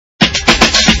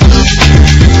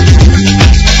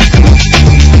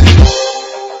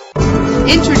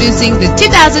Introducing the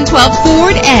 2012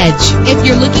 Ford Edge. If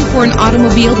you're looking for an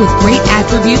automobile with great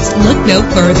attributes, look no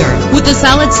further. With a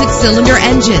solid 6-cylinder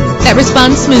engine that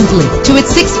responds smoothly to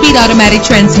its 6-speed automatic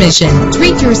transmission,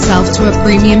 treat yourself to a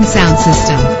premium sound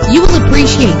system. You will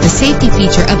appreciate the safety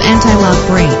feature of anti-lock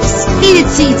brakes.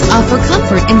 Heated seats offer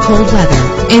comfort in cold weather.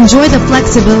 Enjoy the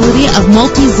flexibility of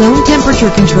multi-zone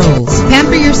temperature controls.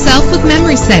 Pamper yourself with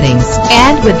memory settings.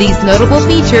 And with these notable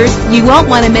features, you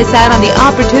won't want to miss out on the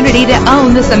opportunity to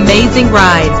own this amazing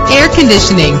ride. Air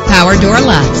conditioning, power door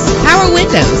locks, power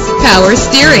windows, power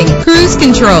steering, cruise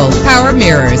control, power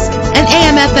mirrors, an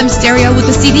AM/FM stereo with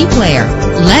a CD player.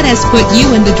 Let us put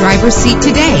you in the driver's seat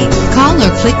today. Call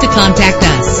or click to contact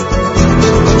us.